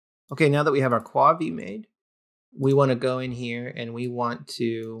Okay, now that we have our quad view made, we want to go in here and we want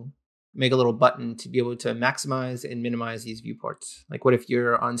to make a little button to be able to maximize and minimize these viewports. Like what if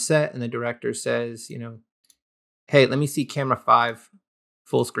you're on set and the director says, hey, let me see camera 5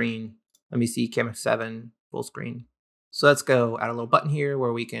 full screen. Let me see camera 7 full screen. So let's go add a little button here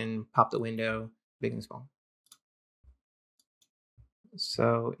where we can pop the window big and small.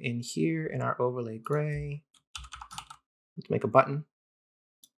 So in here in our overlay gray, let's make a button.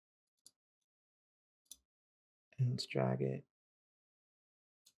 And let's drag it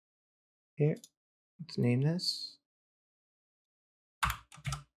here. Let's name this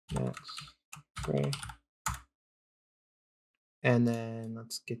Max Gray. And then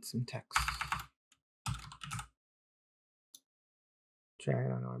let's get some text. Drag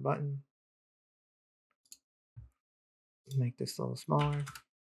it on our button. Make this a little smaller.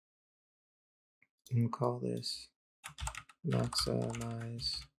 And we'll call this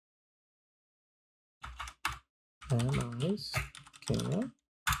minimize camera.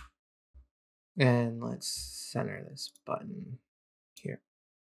 And let's center this button here.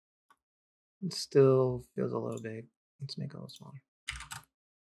 It still feels a little big. Let's make it a little smaller.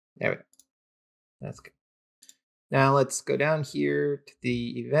 There we go. That's good. Now let's go down here to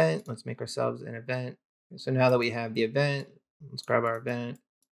the event. Let's make ourselves an event. So now that we have the event, let's grab our event,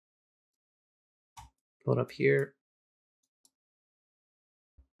 pull it up here.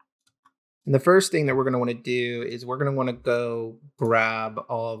 And the first thing that we're going to want to do is we're going to want to go grab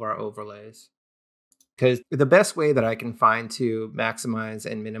all of our overlays. Because the best way that I can find to maximize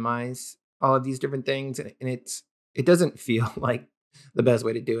and minimize all of these different things, and it doesn't feel like the best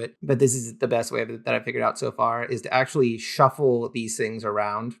way to do it, but this is the best way that I figured out so far, is to actually shuffle these things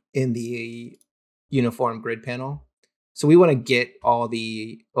around in the uniform grid panel. So we want to get all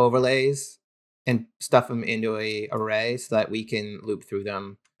the overlays and stuff them into an array so that we can loop through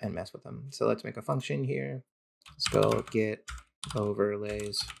them and mess with them. So let's make a function here. Let's go get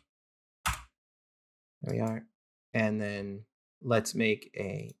overlays. There we are. And then let's make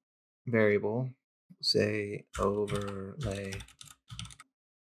a variable, say overlay.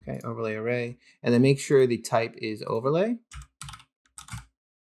 Okay, overlay array. And then make sure the type is overlay.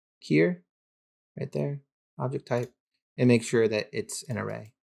 Here, right there, object type. And make sure that it's an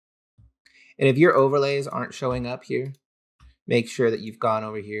array. And if your overlays aren't showing up here, make sure that you've gone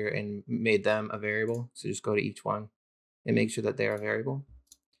over here and made them a variable. So just go to each one and make sure that they're a variable.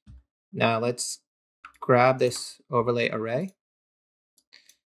 Now let's grab this overlay array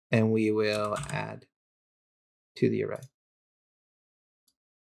and we will add to the array.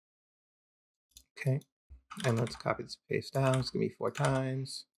 Okay, and let's copy this paste down. It's gonna be 4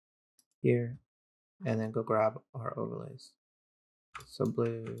 times here, and then go grab our overlays. So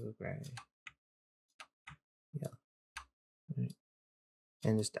blue, gray, yellow, right.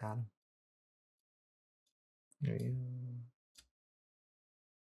 And just add them. There we go.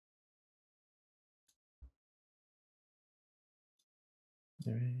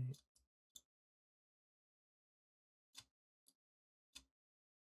 All right.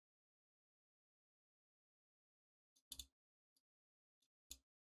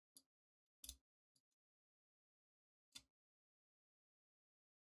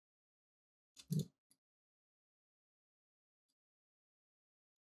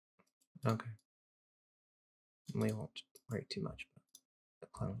 Okay. We won't worry too much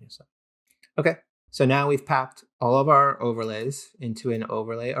about cleanliness. Okay, so now we've packed all of our overlays into an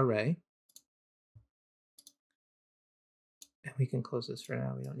overlay array. And we can close this for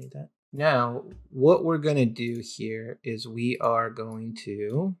now. We don't need that. Now, what we're going to do here is we are going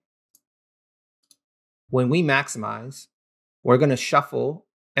to, when we maximize, we're going to shuffle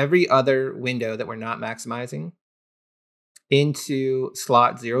every other window that we're not maximizing into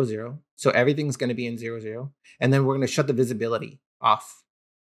slot 0, 0. So everything's going to be in 0, 0. And then we're going to shut the visibility off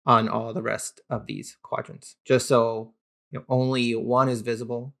on all the rest of these quadrants, just so only one is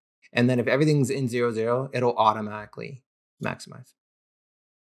visible. And then if everything's in 0, 0, it'll automatically maximize.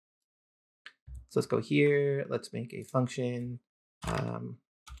 So let's go here. Let's make a function,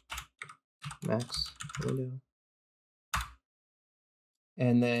 max window.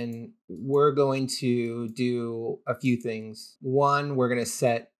 And then we're going to do a few things. One, we're going to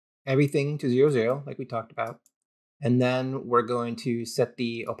set everything to 0, 0, like we talked about. And then we're going to set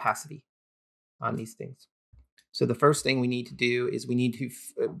the opacity on these things. So the first thing we need to do is we need to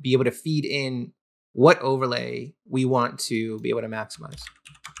be able to feed in what overlay we want to be able to maximize.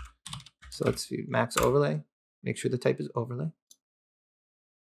 So let's do max overlay. Make sure the type is overlay.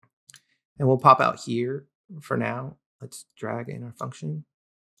 And we'll pop out here for now. Let's drag in our function.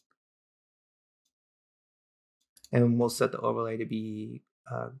 And we'll set the overlay to be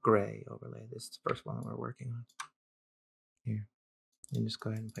gray overlay. This is the first one that we're working on here. And just go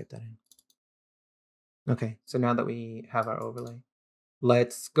ahead and pipe that in. Okay, so now that we have our overlay,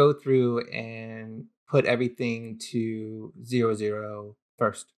 let's go through and put everything to 0, 0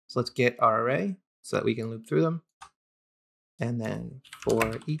 first. So let's get our array so that we can loop through them. And then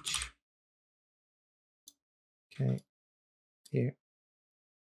for each. Okay, here.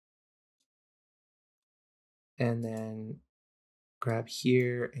 And then grab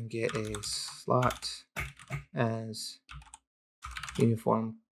here and get a slot as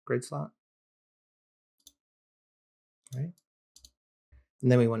uniform grid slot. Right.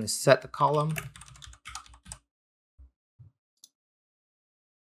 And then we want to set the column.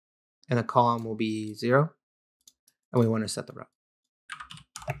 And the column will be 0. And we want to set the row.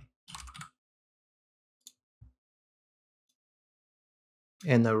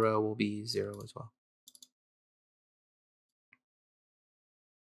 And the row will be 0 as well.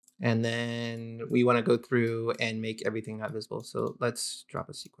 And then we want to go through and make everything not visible. So let's drop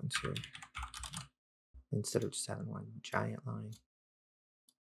a sequence here instead of just having one giant line.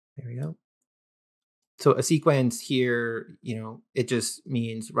 There we go. So a sequence here, it just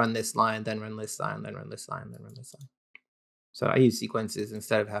means run this line, then run this line, then run this line, then run this line. So I use sequences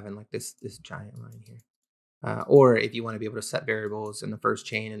instead of having like this giant line here. Or if you want to be able to set variables in the first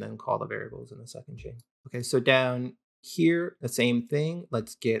chain and then call the variables in the second chain. Okay, so down here, the same thing.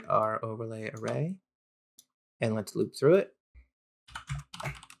 Let's get our overlay array and let's loop through it.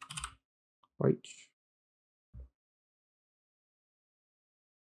 Right.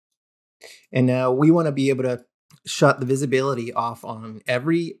 And now we want to be able to shut the visibility off on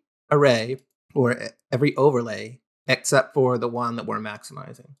every array or every overlay except for the one that we're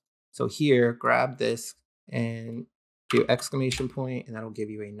maximizing. So here, grab this and do exclamation point, and that'll give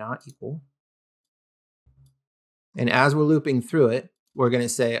you a not equal. And as we're looping through it, we're going to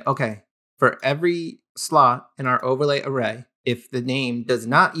say, okay, for every slot in our overlay array, if the name does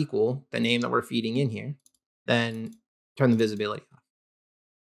not equal the name that we're feeding in here, then turn the visibility off.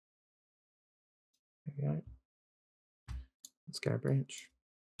 There we go. Let's get our branch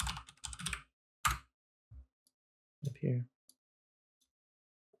up here.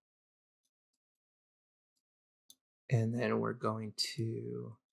 And then we're going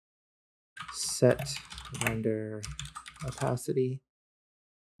to set render opacity.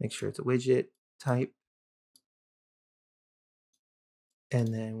 Make sure it's a widget type.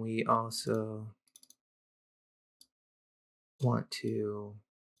 And then we also want to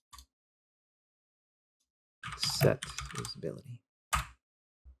set visibility.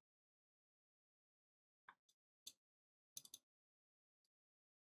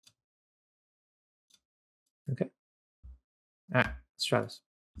 Okay. All right, let's try this.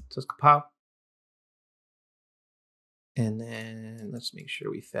 So let's compile. And then let's make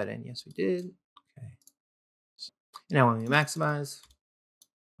sure we fed in. Yes, we did. Okay. Now when we maximize,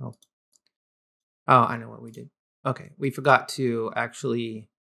 oh, I know what we did. Okay, we forgot to actually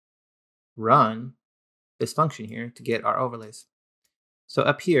run this function here to get our overlays. So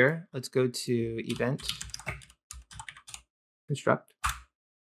up here, let's go to event construct.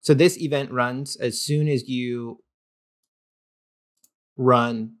 So this event runs as soon as you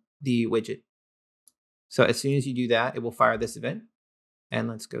run the widget. So as soon as you do that, it will fire this event. And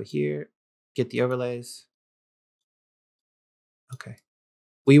let's go here, get the overlays. Okay.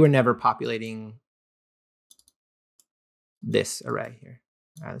 We were never populating this array here.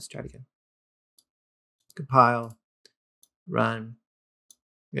 All right, let's try it again. Compile, run.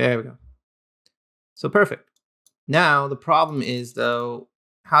 There we go. So perfect. Now the problem is though,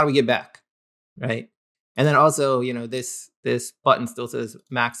 how do we get back, right? And then also, this button still says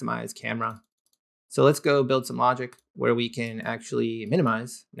maximize camera. So let's go build some logic where we can actually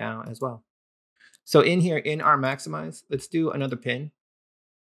minimize now as well. So in here, in our maximize, let's do another pin.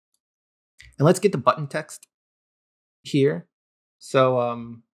 And let's get the button text here. So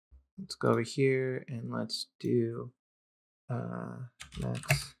let's go over here and let's do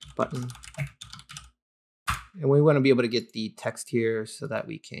max button. And we want to be able to get the text here so that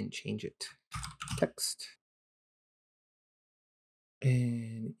we can change it. Text.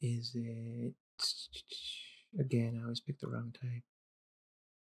 And is it, again, I always pick the wrong type.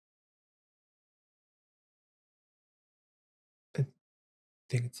 I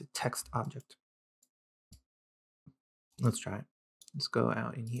think it's a text object. Let's try it. Let's go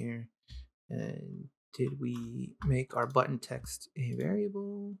out in here. And did we make our button text a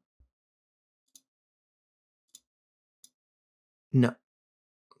variable? No.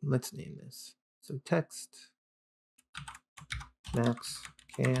 Let's name this. So text max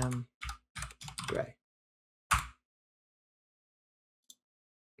cam gray.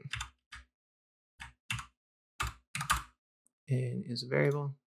 in is a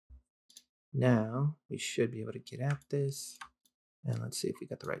variable. Now we should be able to get at this. And let's see if we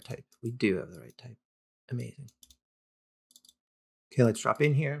got the right type. We do have the right type. Amazing. Okay, let's drop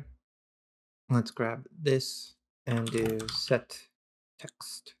in here. Let's grab this and do set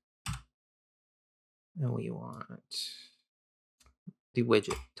text. And we want the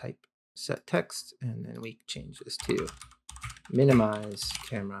widget type set text. And then we change this to minimize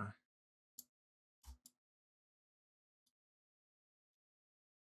camera.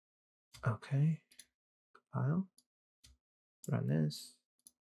 Okay, compile, run this.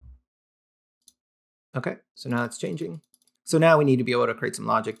 Okay, so now it's changing. So now we need to be able to create some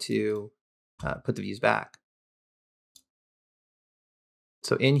logic to put the views back.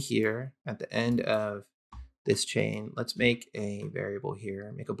 So in here, at the end of this chain, let's make a variable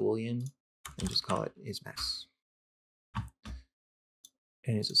here, make a Boolean, and just call it isMax.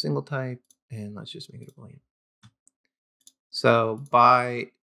 And it's a single type, and let's just make it a Boolean. So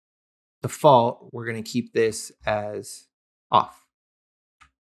by default, we're going to keep this as off.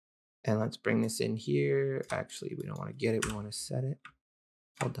 And let's bring this in here. Actually, we don't want to get it. We want to set it.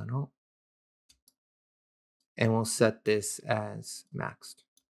 Hold on, Alt. And we'll set this as maxed.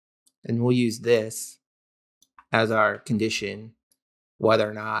 And we'll use this as our condition, whether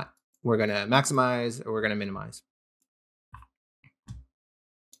or not we're going to maximize or we're going to minimize.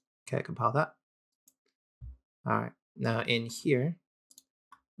 Okay, compile that. All right, now in here,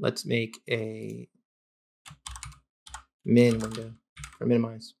 let's make a min window for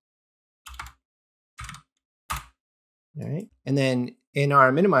minimize. All right, and then in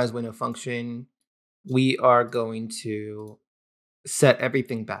our minimize window function, we are going to set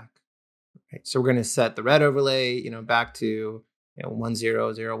everything back. Right, so we're going to set the red overlay, back to 1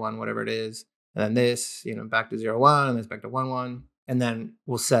 0 0 1, whatever it is, and then this, back to 0 1, and this back to 1 1, and then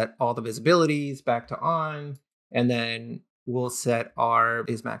we'll set all the visibilities back to on, and then we'll set our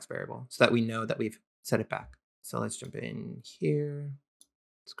isMax variable so that we know that we've set it back. So let's jump in here.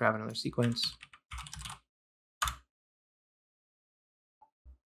 Let's grab another sequence.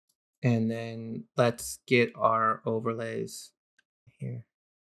 And then let's get our overlays here.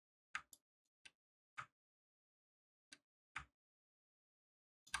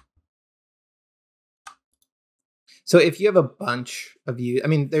 So if you have a bunch of views, I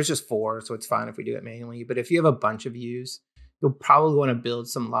mean, there's just 4, so it's fine if we do it manually. But if you have a bunch of views, you'll probably want to build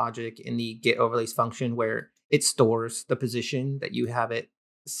some logic in the get overlays function where it stores the position that you have it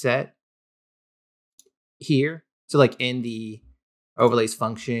set here. So like in the overlays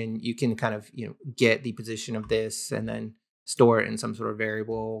function, you can kind of, get the position of this and then store it in some sort of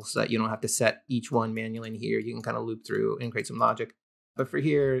variable so that you don't have to set each one manually in here. You can kind of loop through and create some logic. But for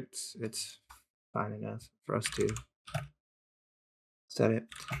here, it's fine enough for us to set it.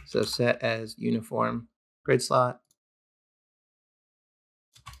 So set as uniform grid slot.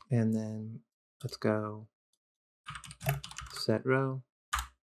 And then let's go set row.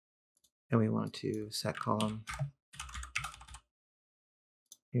 And we want to set column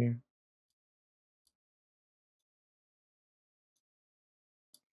here.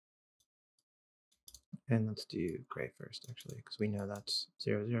 And let's do gray first, actually, because we know that's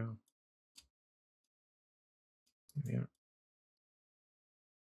 0 0. Here we are.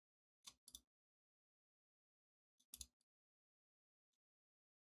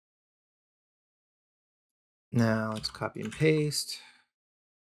 Now let's copy and paste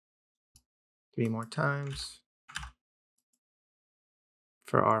 3 more times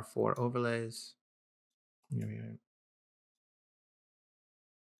for our 4 overlays. Here we are.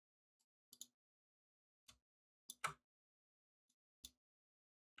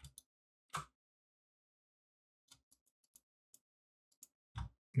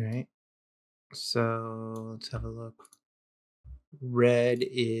 All right. So let's have a look. Red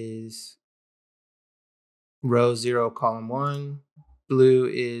is row 0, column 1. Blue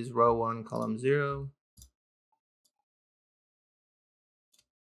is row 1, column 0.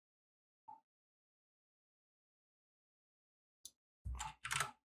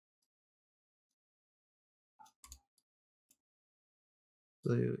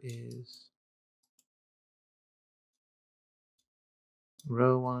 Blue is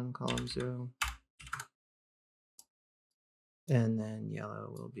row 1, column 0. And then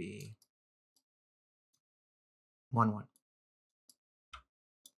yellow will be 1 1.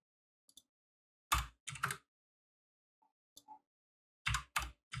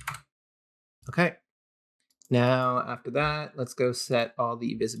 Okay. Now after that, let's go set all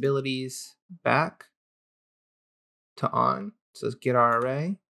the visibilities back to on. So let's get our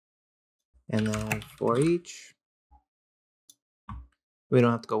array. And then for each, We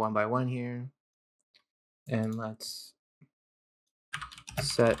don't have to go one by one here. And let's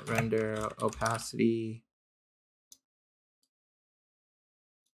set render opacity.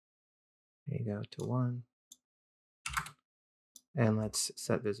 There you go, to 1. And let's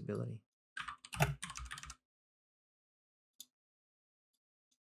set visibility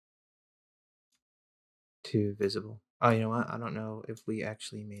to visible. Oh, you know what? I don't know if we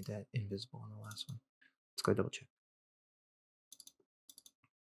actually made that invisible in the last one. Let's go double check.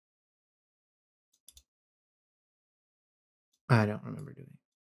 I don't remember doing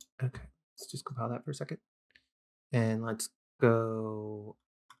it. Okay, let's just compile that for a second. And let's go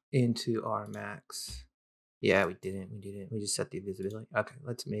into our max. Yeah, we didn't. We just set the visibility. Okay,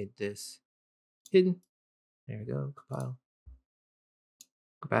 let's make this hidden. There we go. Compile.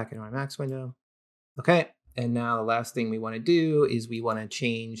 Go back into our max window. Okay, and now the last thing we want to do is we want to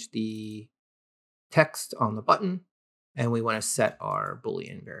change the text on the button, and we want to set our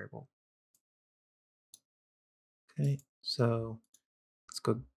Boolean variable. Okay, so let's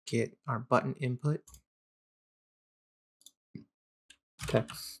go get our button input.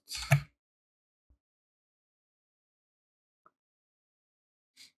 Text.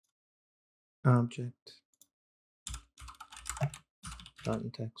 Object.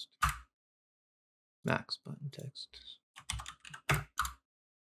 Button text. Max button text.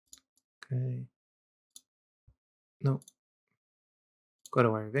 Okay. Nope. Go to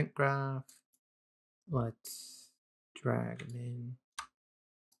our event graph. Let's drag them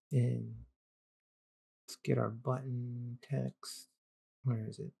in. Let's get our button text. Where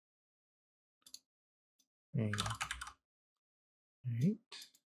is it? There you go. All right.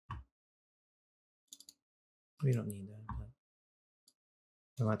 We don't need that. But...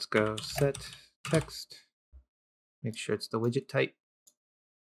 And let's go set text. Make sure it's the widget type.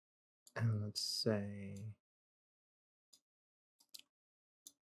 And let's say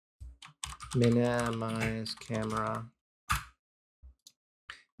minimize camera.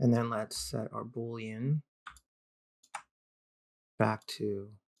 And then let's set our Boolean back to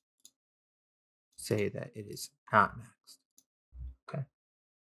say that it is not maxed. Okay.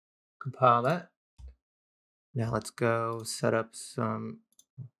 Compile that. Now let's go set up some,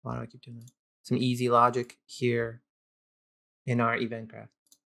 why do I keep doing that? Some easy logic here in our event graph.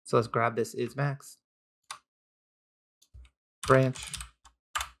 So let's grab this is max. Branch.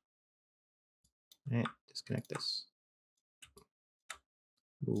 All right, disconnect this.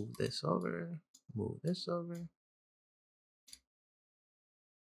 Move this over. Move this over.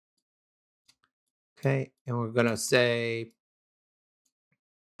 Okay, and we're gonna say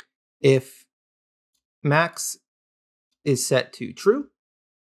if max is set to true,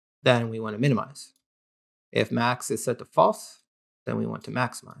 then we want to minimize. If max is set to false, then we want to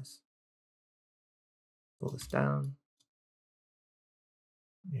maximize. Pull this down.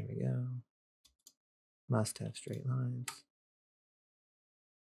 There we go. Must have straight lines.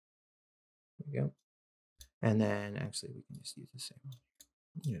 There we go. And then actually we can just use the same one.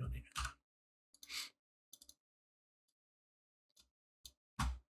 You don't need it.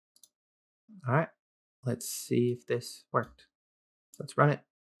 All right, let's see if this worked. Let's run it.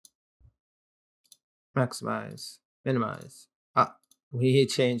 Maximize, minimize. We need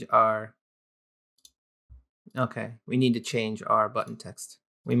to change our, okay, we need to change our button text.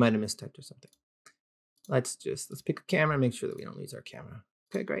 We might have mistyped or something. Let's pick a camera, make sure that we don't lose our camera.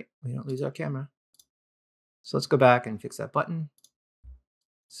 Okay, great, we don't lose our camera. So let's go back and fix that button.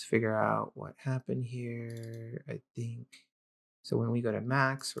 Let's figure out what happened here. I think, so when we go to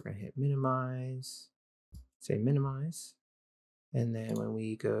max, we're gonna hit minimize, say minimize. And then when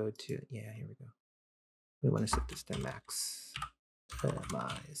we go to, yeah, here we go. We want to set this to max.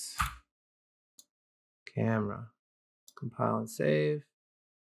 Minimize. Camera. Compile and save.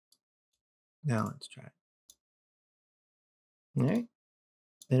 Now let's try it. All right.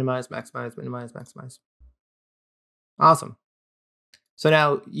 Minimize, maximize, minimize, maximize. Awesome. So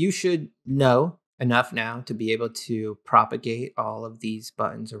now you should know enough now to be able to propagate all of these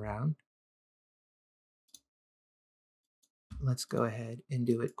buttons around. Let's go ahead and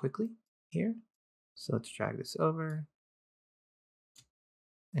do it quickly here. So let's drag this over.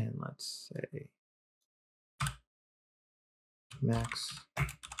 And let's say max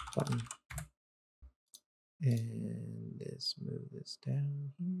button. And let's move this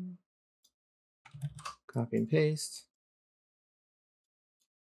down here. Copy and paste.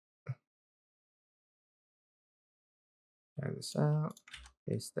 Drag this out.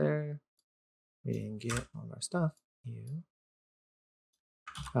 Paste there. We didn't get all our stuff. Here.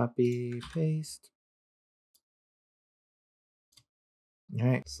 Copy, paste. All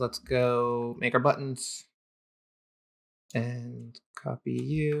right, so let's go make our buttons. and copy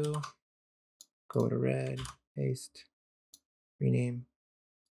you, go to red, paste, rename,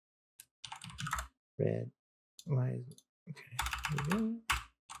 red, why is it, okay, here we go.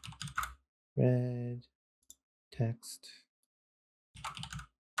 Red, text,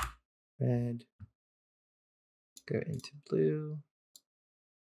 red, go into blue,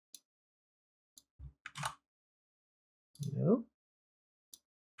 nope,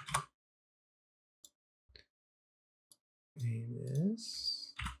 name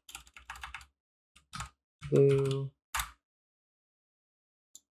this, blue,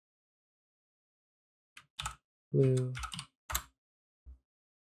 blue,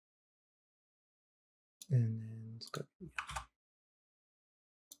 and then let's go.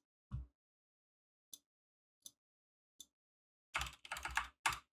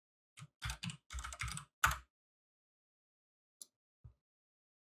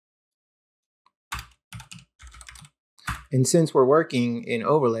 And since we're working in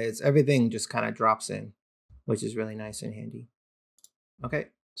overlays, everything just kind of drops in, which is really nice and handy. Okay,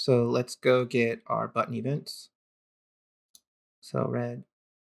 so let's go get our button events. So red,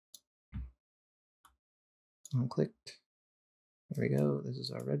 unclicked. There we go. This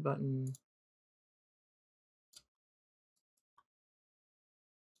is our red button.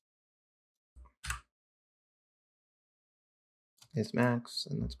 Is max,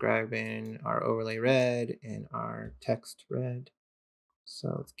 and let's grab in our overlay red and our text red.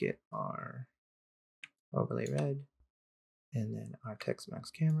 So let's get our overlay red and then our text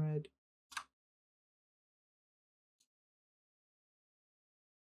max cam red.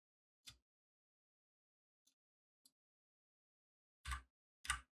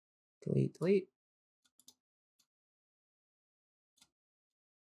 Delete, delete.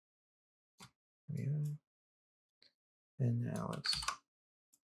 There we go. And now let's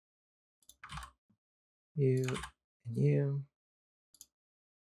you and you.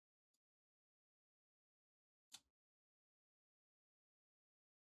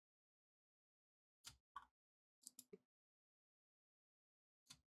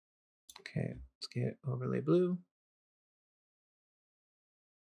 Okay, let's get overlay blue.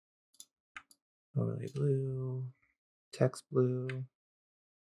 Overlay blue, text blue.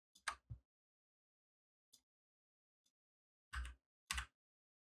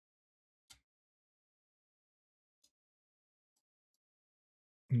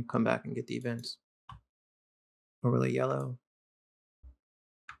 And come back and get the events. Overlay yellow.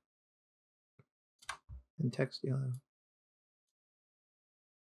 And text yellow.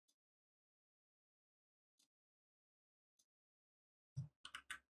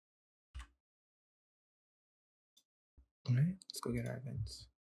 All right, let's go get our events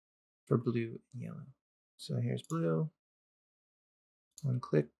for blue and yellow. So here's blue,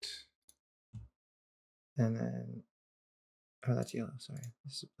 unclicked, and then, oh, that's yellow, sorry.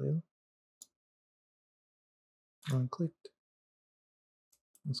 This is blue, unclicked.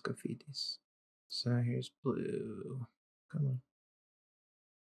 Let's go feed these. So here's blue, come on.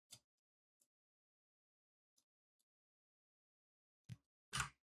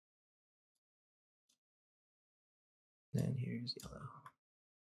 Then here's yellow.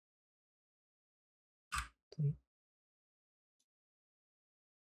 Delete.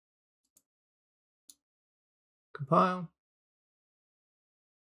 Compile.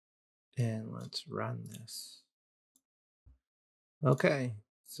 And let's run this. Okay,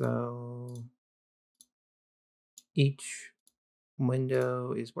 so each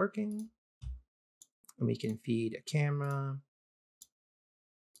window is working. And we can feed a camera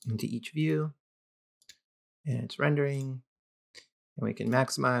into each view. And it's rendering. And we can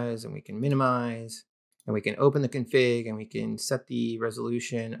maximize and we can minimize. And we can open the config and we can set the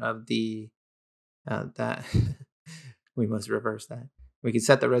resolution of the, that, we must reverse that. We can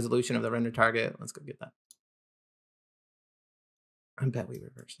set the resolution of the render target. Let's go get that. I bet we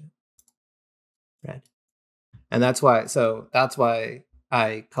reversed it. Red. And that's why, so that's why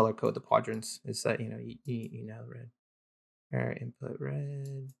I color code the quadrants, is that, you know, red. All right, input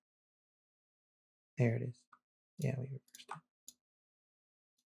red. There it is. Yeah, we reversed it.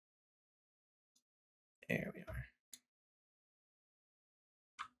 There we are.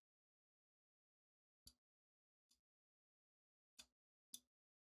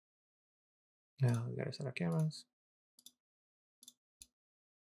 Now we gotta set our cameras.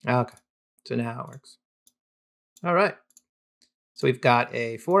 Okay, so now it works. All right, so we've got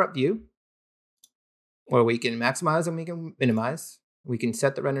a 4-up view where we can maximize and we can minimize. We can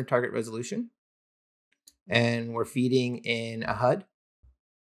set the render target resolution, and we're feeding in a HUD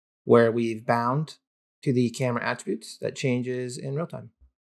where we've bound to the camera attributes that changes in real time.